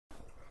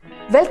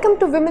Welcome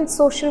to Women's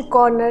Social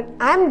Corner.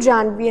 I am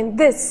Janvi and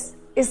this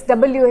is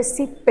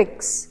WSC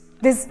Picks.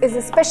 This is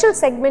a special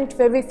segment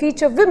where we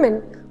feature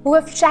women who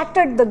have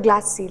shattered the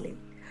glass ceiling.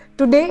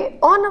 Today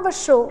on our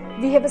show,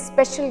 we have a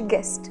special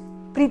guest,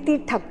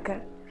 Priti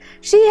Thakkar.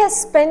 She has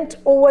spent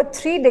over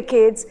 3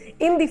 decades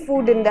in the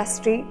food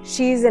industry.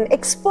 She is an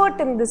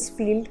expert in this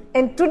field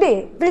and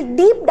today we'll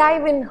deep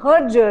dive in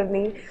her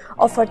journey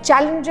of her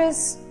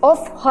challenges,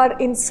 of her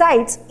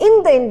insights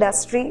in the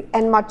industry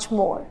and much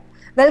more.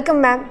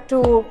 Welcome ma'am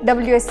to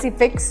WSC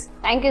Picks.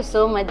 Thank you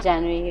so much,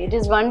 Janvi. It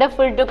is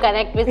wonderful to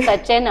connect with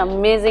such an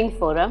amazing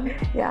forum.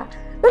 Yeah.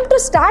 Ma'am, to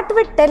start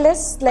with, tell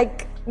us,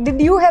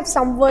 did you have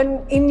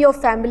someone in your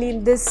family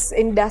in this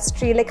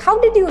industry? How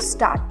did you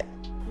start?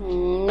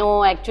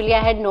 No, actually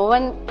I had no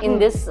one in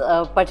this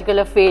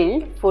particular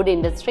field, food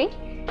industry.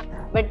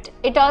 But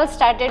it all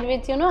started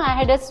with, I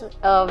had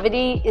a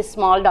very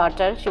small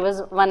daughter. She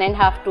was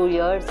 1.5, 2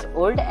 years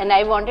old, and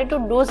I wanted to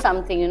do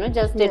something,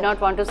 just did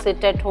not want to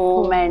sit at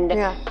home and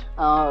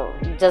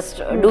just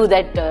do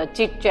that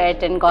chit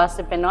chat and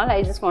gossip and all.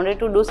 I just wanted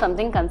to do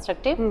something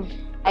constructive.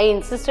 I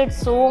insisted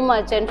so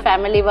much, and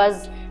family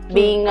was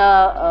being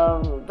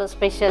a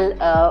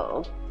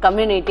special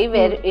community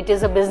where it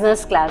is a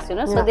business class,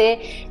 so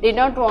they did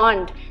not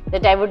want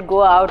that I would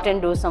go out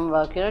and do some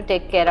work,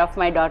 take care of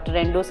my daughter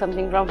and do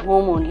something from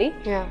home only.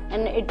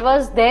 And it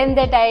was then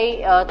that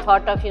I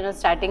thought of,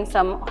 starting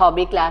some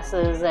hobby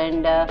classes,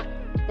 and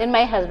then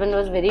my husband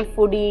was very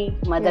foodie,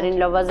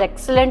 mother-in-law was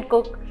excellent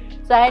cook,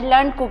 so I had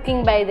learned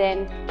cooking by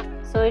then.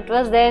 So it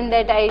was then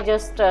that I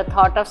just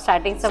thought of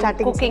starting some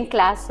cooking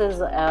classes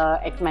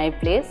at my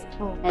place,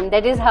 and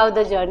that is how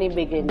the journey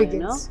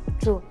begins.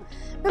 True.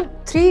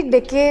 3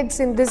 decades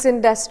in this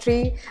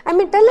industry.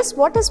 Tell us,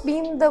 what has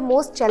been the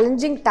most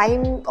challenging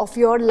time of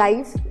your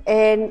life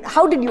and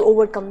how did you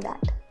overcome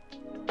that?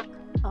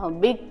 A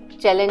big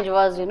challenge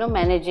was,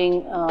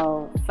 managing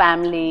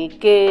family,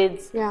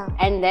 kids,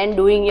 and then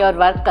doing your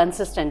work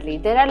consistently.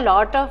 There are a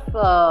lot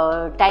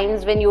of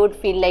times when you would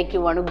feel like you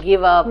want to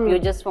give up, you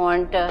just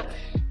want that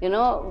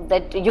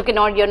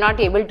you're not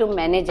able to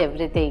manage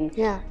everything.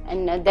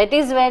 And that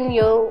is when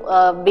you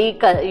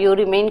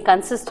remain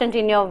consistent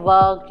in your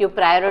work, you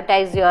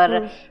prioritize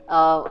your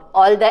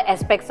all the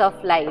aspects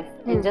of life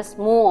and just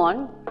move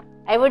on.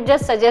 I would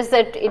just suggest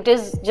that it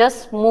is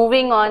just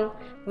moving on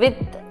with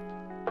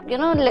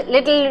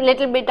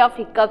little bit of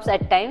hiccups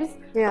at times,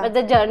 but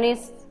the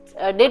journeys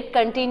did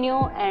continue,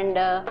 and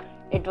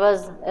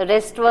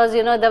rest was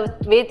the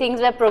way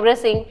things were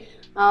progressing.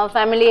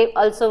 Family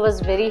also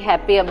was very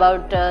happy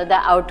about the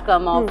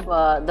outcome of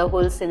the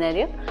whole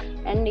scenario,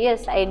 and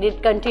yes, I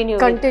did continue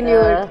with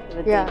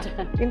it.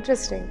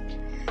 Interesting.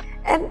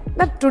 And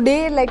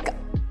today,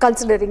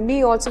 considering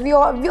me also, we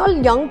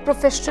all young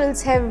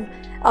professionals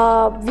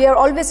we are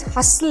always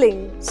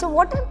hustling. So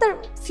what are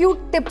the few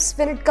tips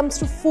when it comes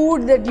to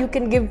food that you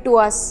can give to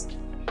us?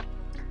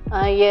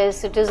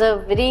 Yes, it is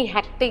a very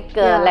hectic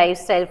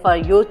lifestyle for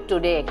youth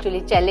today.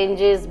 Actually,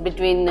 challenges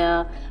between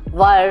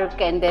work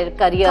and their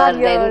career,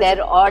 then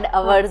their odd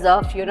hours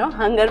of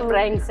hunger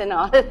pranks and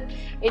all.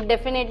 It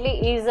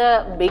definitely is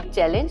a big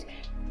challenge.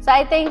 So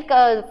I think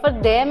for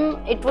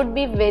them it would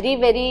be very,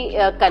 very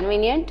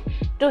convenient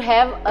to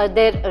have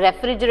their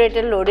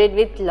refrigerator loaded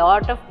with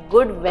lot of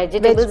good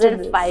vegetables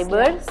and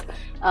fibers,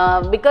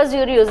 because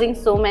you're using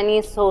so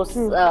many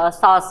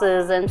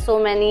sauces and so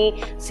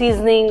many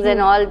seasonings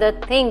and all the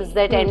things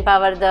that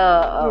empower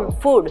the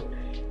food.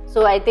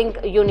 So I think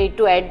you need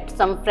to add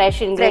some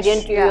fresh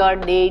ingredient to your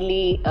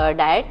daily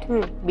diet.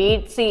 Be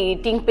it,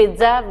 eating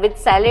pizza with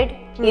salad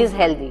is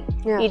healthy.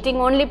 Eating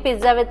only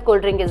pizza with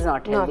cold drink is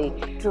not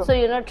healthy.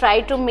 So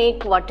try to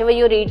make whatever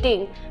you're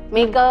eating,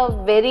 make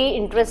a very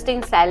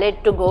interesting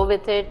salad to go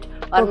with it,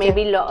 or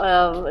maybe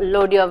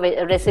load your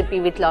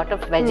recipe with lot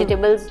of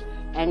vegetables,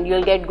 and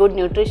you'll get good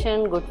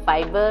nutrition, good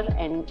fiber,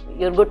 and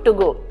you're good to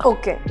go.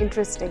 Okay,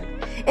 interesting.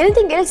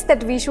 Anything else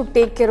that we should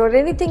take care of, or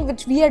anything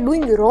which we are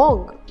doing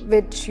wrong,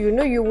 which you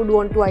would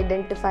want to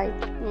identify?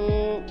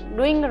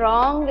 Doing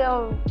wrong,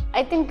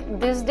 I think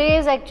these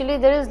days actually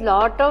there is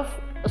lot of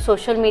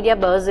social media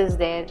buzz is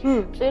there.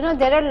 So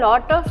there are a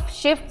lot of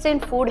shifts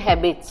in food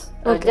habits.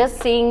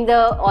 Just seeing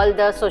all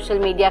the social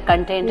media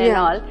content and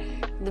all,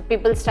 the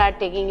people start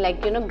taking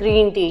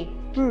green tea.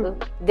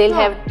 They'll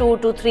have 2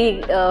 to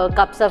 3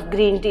 cups of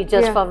green tea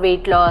just for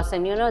weight loss,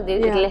 and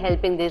it'll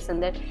help in this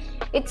and that.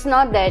 It's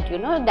not that,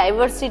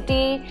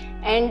 diversity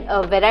and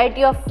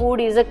variety of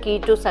food is a key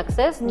to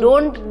success.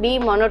 Don't be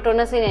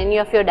monotonous in any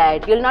of your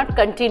diet. You'll not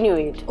continue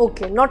it.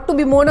 Okay, not to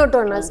be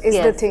monotonous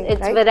is the thing.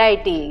 It's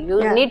variety.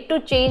 You need to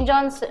change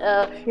on,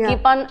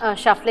 keep on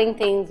shuffling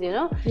things,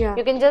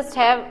 You can just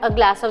have a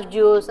glass of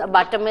juice, a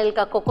buttermilk,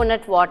 a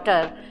coconut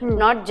water,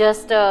 not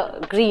just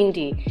green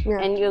tea.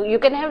 And you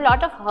can have a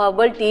lot of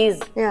herbal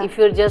teas if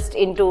you're just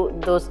into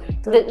those.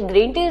 The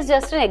green tea is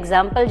just an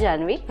example,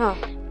 Janvi.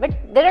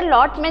 But there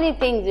are many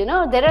things, you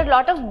know, there are a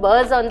lot of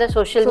buzz on the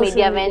social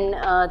media when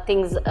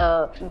things,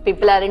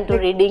 people are into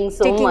like reading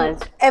so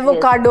much.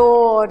 Avocado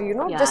or, you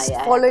know,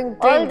 following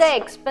trends. All the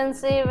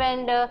expensive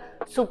and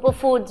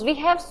superfoods. We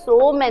have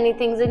so many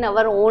things in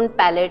our own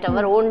palate,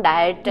 our own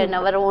diet and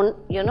our own,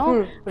 you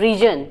know,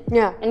 region.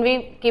 Yeah. And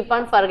we keep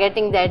on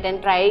forgetting that and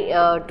try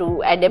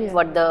to adapt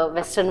what the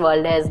Western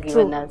world has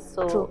given us.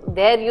 So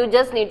there you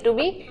just need to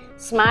be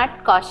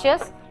smart,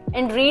 cautious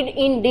and read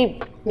in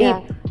deep.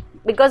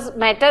 Because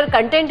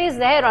content is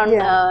there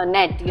on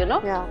net, you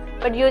know,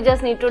 but you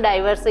just need to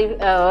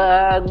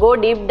diversify, go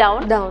deep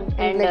down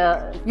and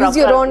like use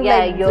your own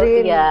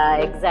brain.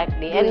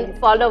 Exactly, and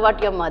follow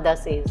what your mother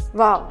says.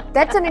 Wow,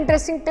 that's an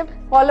interesting tip.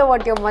 Follow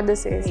what your mother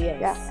says.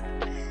 Yes.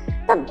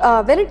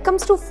 When it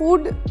comes to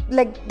food,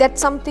 like that's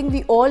something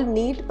we all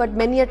need, but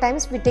many a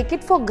times we take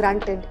it for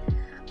granted.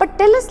 But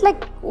tell us,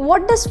 like,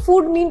 what does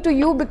food mean to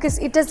you? Because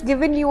it has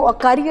given you a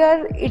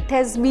career, it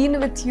has been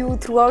with you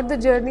throughout the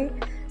journey.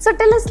 So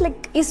tell us,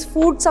 like, is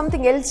food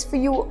something else for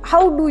you?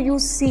 How do you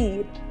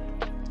see it?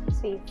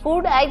 See,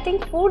 food, I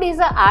think food is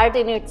an art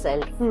in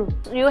itself.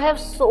 You have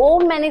so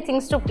many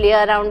things to play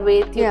around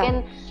with. You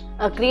can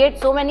create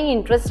so many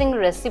interesting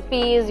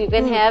recipes. You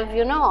can have,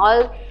 you know,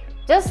 all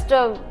just,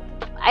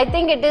 I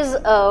think it is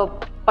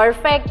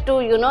perfect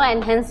to, you know,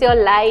 enhance your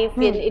life.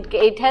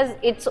 It has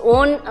its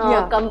own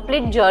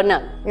complete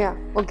journal.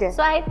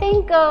 So I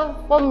think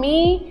for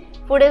me,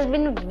 food has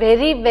been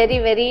very, very,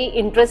 very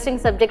interesting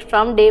subject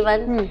from day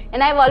one.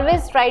 And I've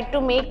always tried to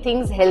make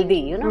things healthy,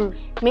 you know.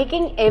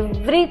 Making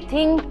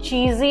everything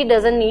cheesy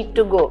doesn't need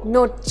to go.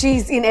 No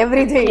cheese in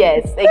everything.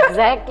 Yes,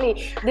 exactly.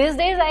 These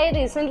days I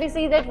recently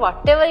see that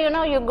whatever, you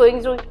know, you're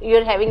going through,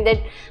 you're having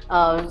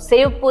that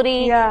sev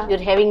puri, you're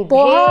having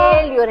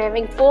bhel, you're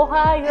having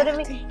poha, you're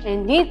having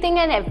anything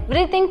and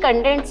everything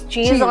contains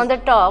cheese on the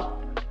top.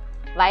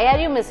 Why are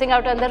you missing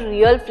out on the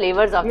real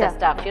flavors of the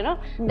stuff, you know?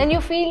 Then you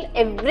feel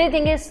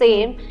everything is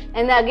same,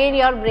 and again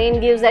your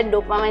brain gives that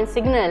dopamine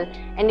signal,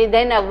 and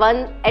then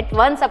at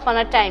once upon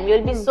a time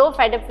you'll be so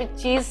fed up with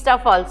cheese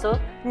stuff also,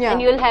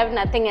 and you'll have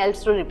nothing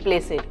else to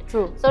replace it.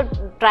 So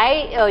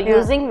try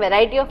using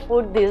variety of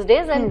food these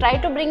days and try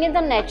to bring in the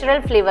natural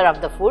flavor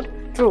of the food.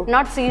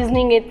 Not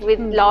seasoning it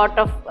with lot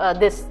of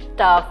this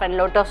stuff and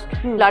lot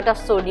of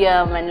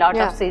sodium and lot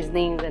of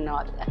seasonings and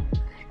all that.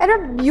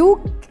 And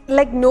you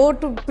like know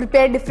to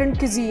prepare different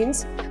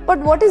cuisines, but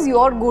what is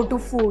your go-to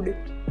food?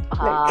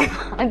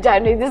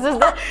 Janvi, this is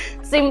the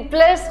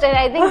simplest, and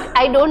I think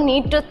I don't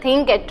need to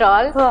think at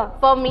all.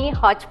 For me,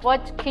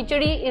 hodgepodge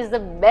khichdi is the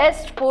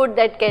best food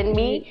that can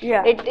be.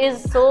 It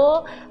is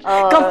so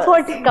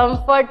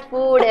comfort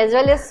food as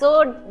well as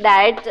so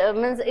diet,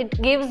 means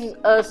it gives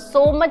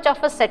so much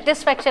of a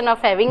satisfaction of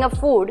having a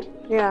food.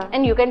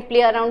 And you can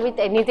play around with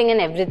anything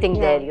and everything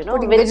there, you know,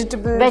 with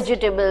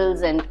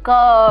vegetables and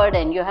curd,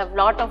 and you have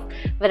lot of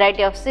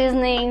variety of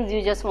seasonings.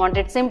 You just want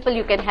it simple,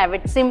 you can have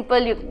it simple,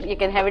 you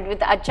can have it with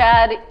achar,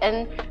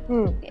 and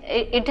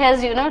it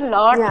has, you know,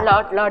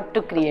 lot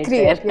to create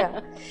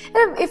there.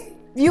 If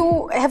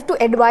you have to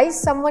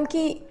advise someone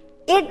ki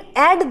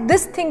add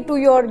this thing to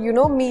your, you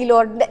know, meal,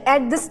 or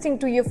add this thing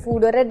to your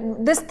food, or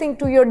add this thing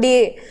to your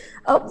day,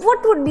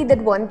 what would be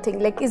that one thing?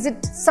 Like, is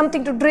it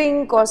something to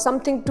drink or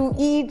something to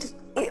eat?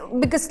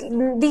 Because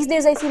these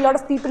days I see a lot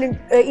of people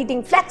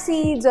eating flax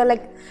seeds, or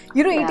like,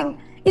 you know,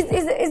 eating. Is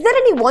there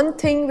any one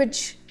thing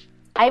which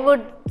I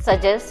would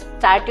suggest?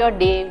 Start your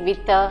day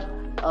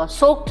with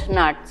soaked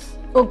nuts.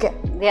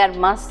 They are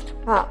must.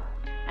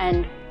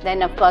 And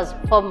then of course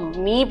for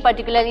me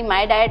particularly,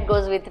 my diet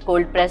goes with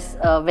cold press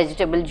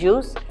vegetable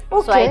juice.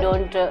 So I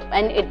don't,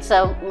 and it's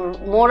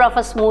more of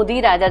a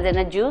smoothie rather than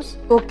a juice.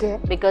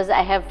 Because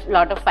I have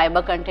lot of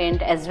fiber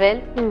content as well,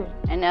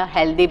 and a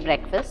healthy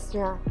breakfast.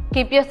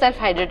 Keep yourself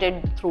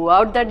hydrated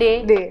throughout the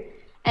day.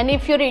 And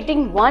if you're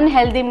eating one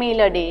healthy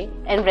meal a day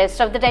and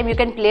rest of the time you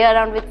can play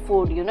around with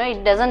food, you know,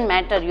 it doesn't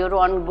matter. You're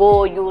on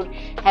go, you're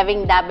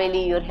having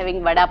dabeli, you're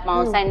having vada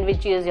pav,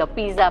 sandwiches, your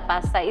pizza,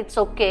 pasta, it's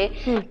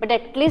okay. But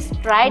at least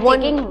try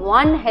taking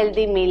one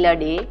healthy meal a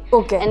day,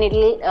 and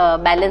it'll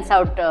balance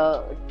out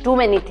too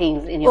many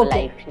things in your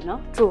life, you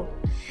know.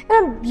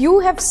 You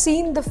have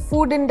seen the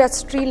food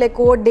industry like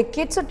over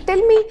decades. So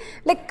tell me,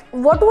 like,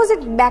 what was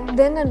it back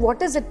then and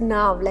what is it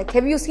now? Like,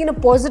 have you seen a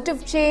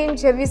positive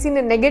change? Have you seen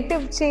a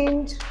negative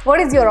change? What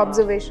is your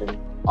observation?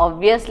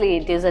 Obviously,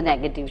 it is a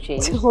negative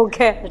change.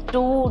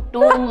 Too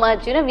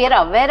much. You know, we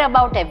are aware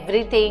about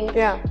everything.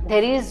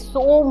 There is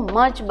so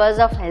much buzz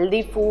of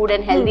healthy food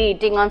and healthy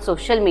eating on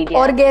social media.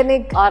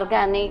 Organic.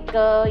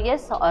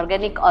 Yes,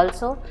 organic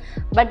also.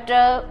 But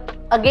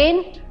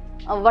again,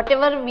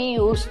 whatever we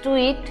used to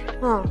eat,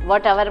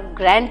 what our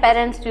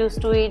grandparents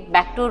used to eat,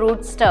 back to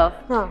root stuff,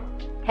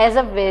 has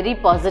a very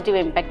positive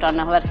impact on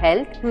our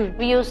health.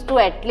 We used to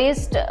at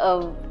least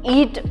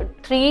eat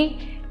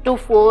 3 to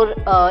 4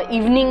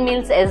 evening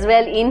meals as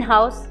well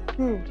in-house.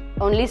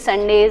 Only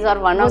Sundays or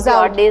one of the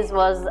odd days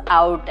was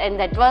out, and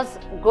that was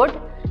good.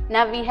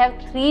 Now we have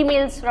 3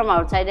 meals from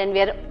outside and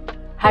we are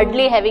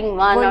hardly having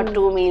 1 or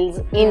 2 meals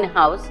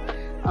in-house.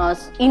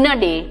 in a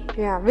day.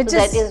 Yeah,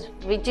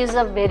 which is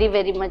a very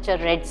very much a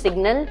red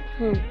signal.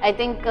 I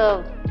think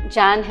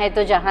जान है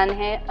तो जहान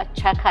है,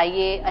 अच्छा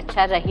खाइए,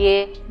 अच्छा रहिए,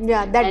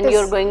 and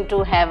you're going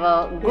to have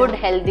a good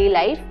healthy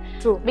life.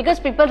 True. Because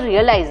people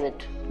realize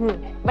it.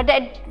 But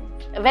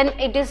when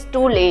it is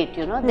too late,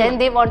 then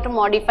they want to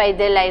modify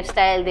their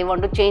lifestyle, they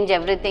want to change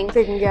everything.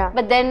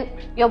 But then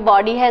your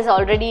body has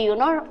already,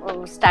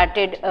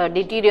 started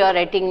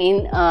deteriorating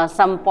in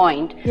some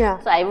point.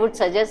 So I would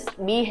suggest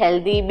be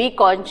healthy, be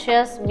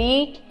conscious,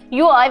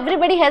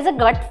 everybody has a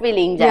gut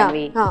feeling,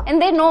 Janvi.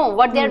 And they know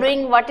what they are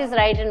doing, what is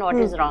right and what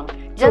is wrong.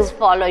 Just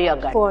follow your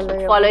gut,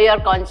 follow your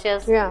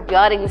conscious,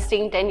 your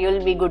instinct, and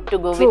you'll be good to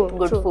go with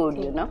good food,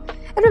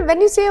 And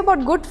when you say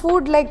about good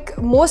food, like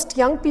most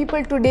young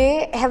people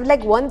today have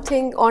like one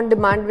thing on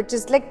demand, which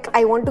is like,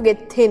 I want to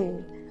get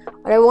thin,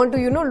 or I want to,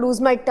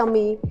 lose my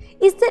tummy.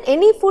 Is there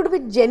any food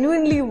which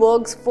genuinely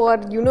works for,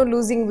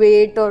 losing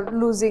weight or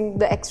losing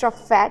the extra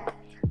fat?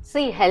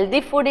 See,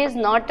 healthy food is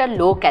not a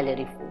low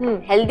calorie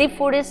food. Healthy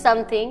food is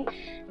something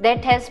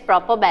that has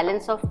proper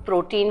balance of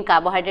protein,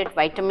 carbohydrate,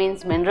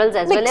 vitamins, minerals,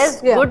 as well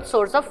as good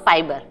source of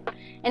fiber.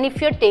 And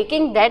if you're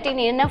taking that in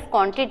enough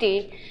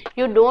quantity,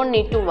 you don't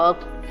need to work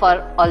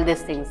for all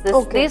these things.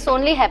 This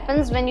only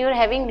happens when you're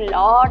having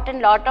lot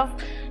of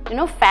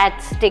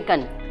fats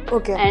taken.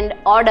 And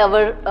odd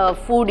hour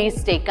food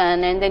is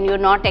taken, and then you're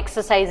not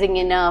exercising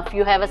enough,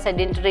 you have a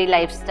sedentary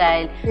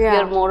lifestyle,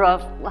 you're more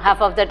of half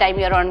of the time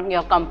you're on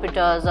your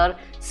computers or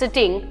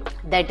sitting.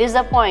 That is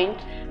the point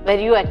where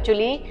you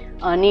actually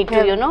need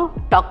to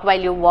talk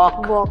while you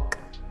walk.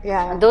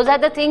 Those are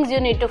the things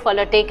you need to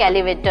follow. Take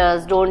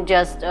elevators, don't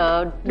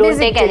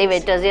take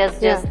elevators,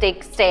 just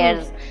take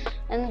stairs.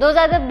 And those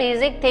are the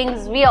basic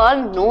things. We all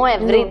know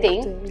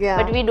everything,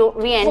 but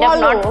we end up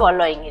not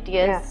following it.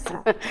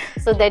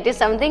 So that is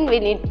something we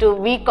need to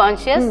be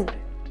conscious.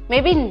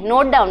 Maybe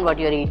note down what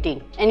you're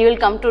eating, and you will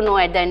come to know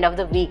at the end of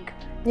the week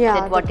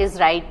that what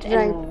is right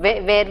and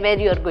where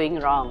you're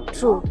going wrong.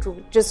 True.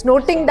 Just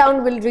noting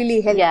down will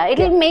really help. It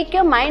will make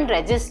your mind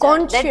register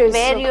conscious that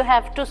where you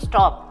have to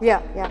stop.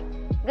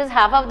 Because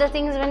half of the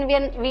things when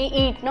we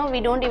eat,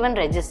 we don't even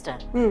register.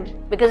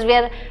 Because we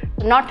are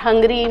not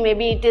hungry,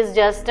 maybe it is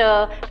just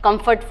a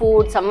comfort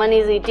food, someone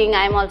is eating,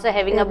 I am also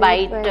having a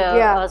bite,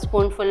 a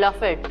spoonful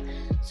of it.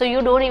 So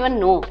you don't even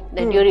know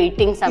that you're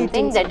eating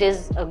something that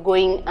is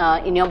going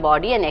in your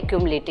body and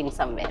accumulating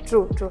somewhere.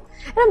 True.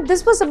 And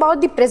this was about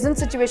the present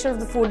situation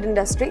of the food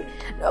industry.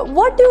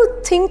 What do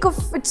you think of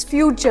its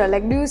future?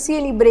 Like, do you see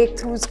any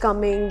breakthroughs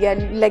coming,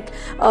 and like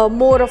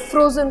more of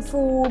frozen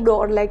food,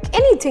 or like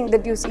anything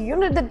that you see,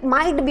 that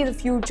might be the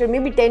future,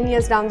 maybe 10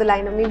 years down the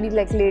line, or maybe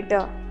like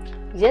later?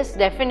 Yes,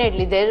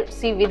 definitely.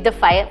 With the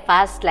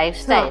fast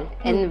lifestyle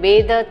and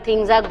way the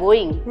things are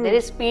going, there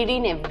is speed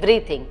in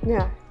everything.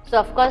 So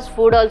of course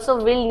food also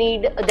will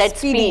need that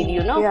speed,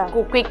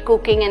 quick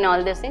cooking and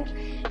all these things.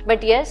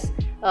 But yes,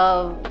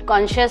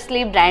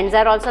 consciously brands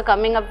are also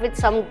coming up with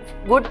some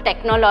good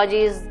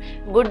technologies,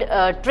 good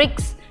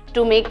tricks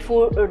to make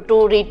food,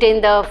 to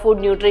retain the food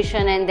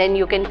nutrition, and then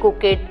you can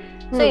cook it.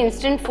 So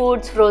instant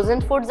foods,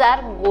 frozen foods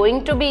are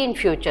going to be in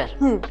future.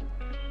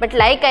 But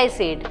like I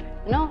said,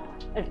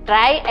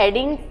 try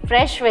adding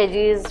fresh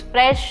veggies,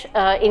 fresh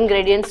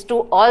ingredients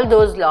to all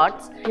those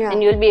lots,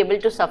 and you'll be able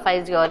to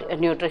suffice your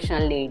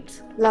nutritional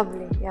needs.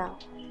 Lovely,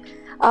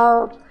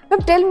 Now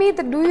tell me,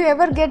 that do you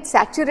ever get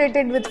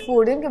saturated with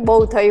food?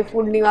 Bhau thai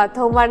food nahi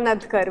aata, mar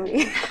nath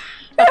karvi.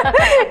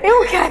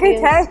 એવું ક્યારે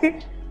થાય?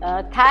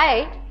 થાય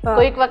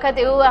કોઈક વખત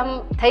એવું આમ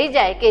થઈ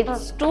જાય કે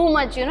it's too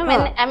much,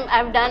 when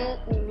I've done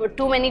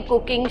too many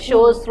cooking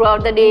shows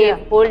throughout the day,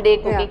 whole day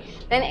cooking,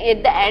 then at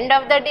the end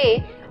of the day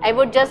I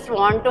would just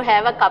want to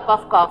have a cup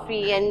of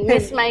coffee and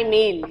miss my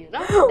meal,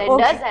 that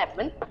does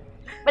happen.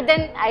 But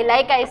then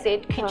like I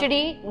said,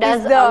 khichdi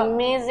does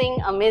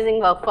amazing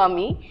work for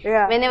me.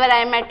 Whenever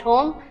I am at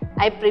home,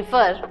 I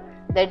prefer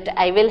that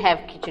I will have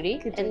khichdi.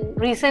 And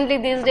recently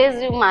these days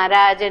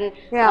Maharaj and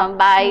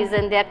Bais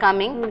and they are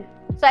coming.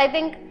 So I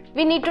think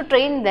we need to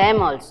train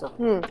them also.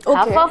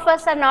 Half of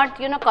us are not,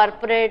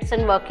 corporates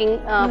and working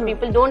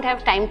people, don't have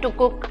time to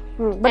cook.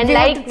 And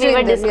like we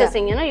were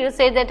discussing, you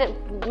say that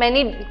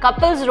many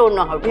couples don't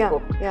know how to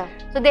cook.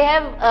 So they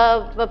have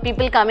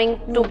people coming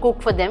to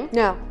cook for them.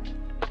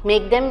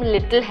 Make them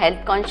little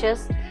health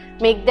conscious.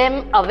 Make them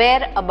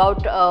aware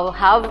about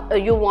how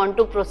you want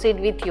to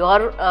proceed with your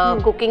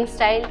cooking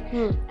style,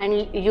 and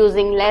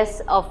using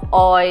less of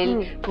oil,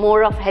 more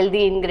of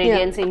healthy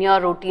ingredients in your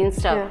routine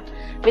stuff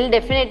will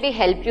definitely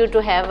help you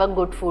to have a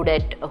good food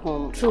at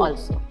home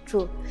also.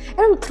 True.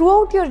 And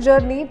throughout your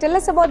journey, tell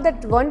us about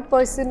that one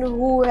person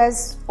who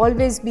has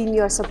always been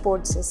your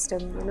support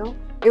system,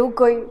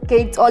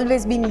 it's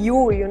always been you,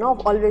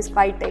 always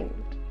fighting.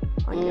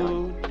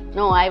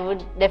 No, I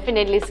would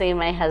definitely say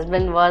my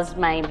husband was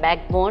my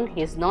backbone.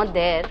 He's not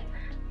there.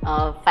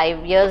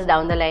 5 years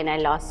down the line I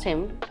lost him,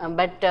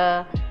 but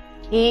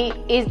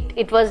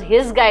it was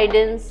his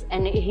guidance,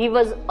 and he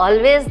was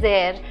always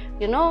there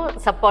you know,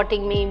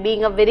 supporting me,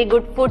 being a very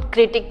good food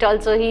critic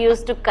also. He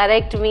used to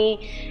correct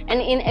me, and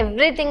in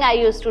everything I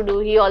used to do,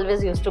 he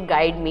always used to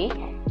guide me.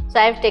 So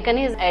I have taken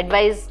his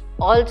advice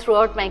all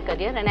throughout my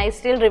career, and I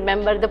still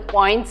remember the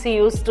points he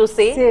used to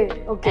say.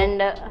 Okay.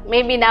 And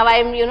maybe now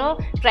I'm, you know,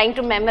 trying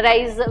to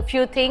memorize a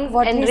few things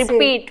and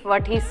repeat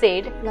what he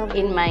said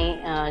in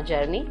my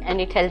journey,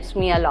 and it helps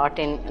me a lot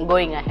in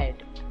going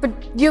ahead. But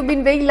you've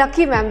been very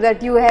lucky, ma'am,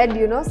 that you had,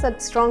 you know, such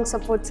strong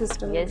support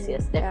system. Yes,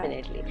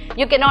 definitely.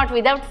 You cannot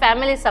without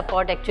family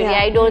support, actually.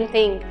 I don't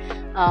think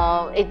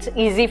it's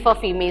easy for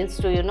females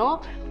to, you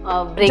know,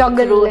 break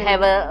through,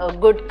 have a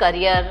good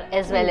career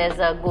as well as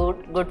a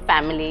good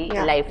family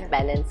life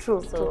balance.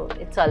 So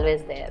it's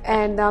always there.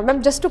 And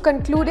ma'am, just to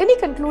conclude, any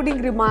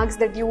concluding remarks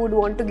that you would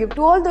want to give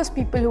to all those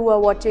people who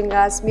are watching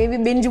us, maybe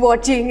binge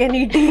watching and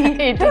eating?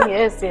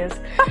 Yes.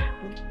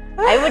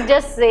 I would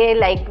just say,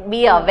 like,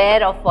 be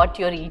aware of what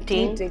you're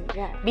eating.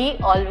 Be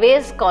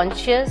always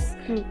conscious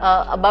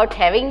about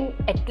having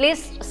at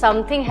least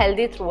something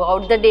healthy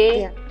throughout the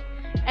day.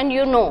 And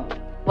you know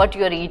what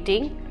you're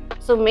eating.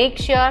 So make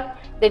sure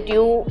that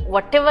you,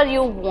 whatever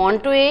you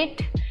want to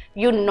eat,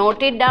 you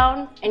note it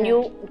down and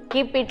you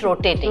keep it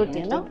rotating,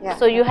 you know.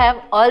 So you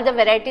have all the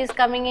varieties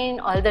coming in,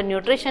 all the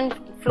nutrition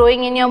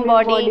flowing in your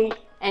body.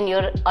 And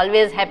you're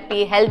always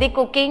happy. Healthy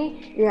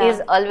cooking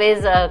is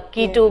always a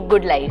key to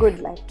good life. Good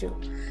life too.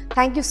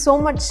 Thank you so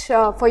much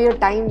for your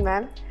time,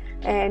 ma'am.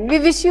 And we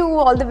wish you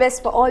all the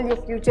best for all your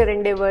future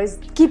endeavors.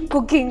 Keep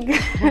cooking.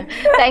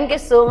 Thank you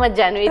so much,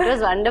 Janvi. It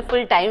was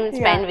wonderful time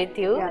spent with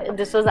you.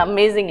 This was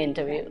amazing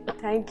interview.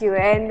 Thank you.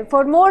 And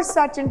for more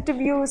such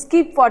interviews,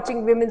 keep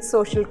watching Women's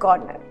Social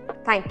Corner.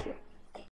 Thank you.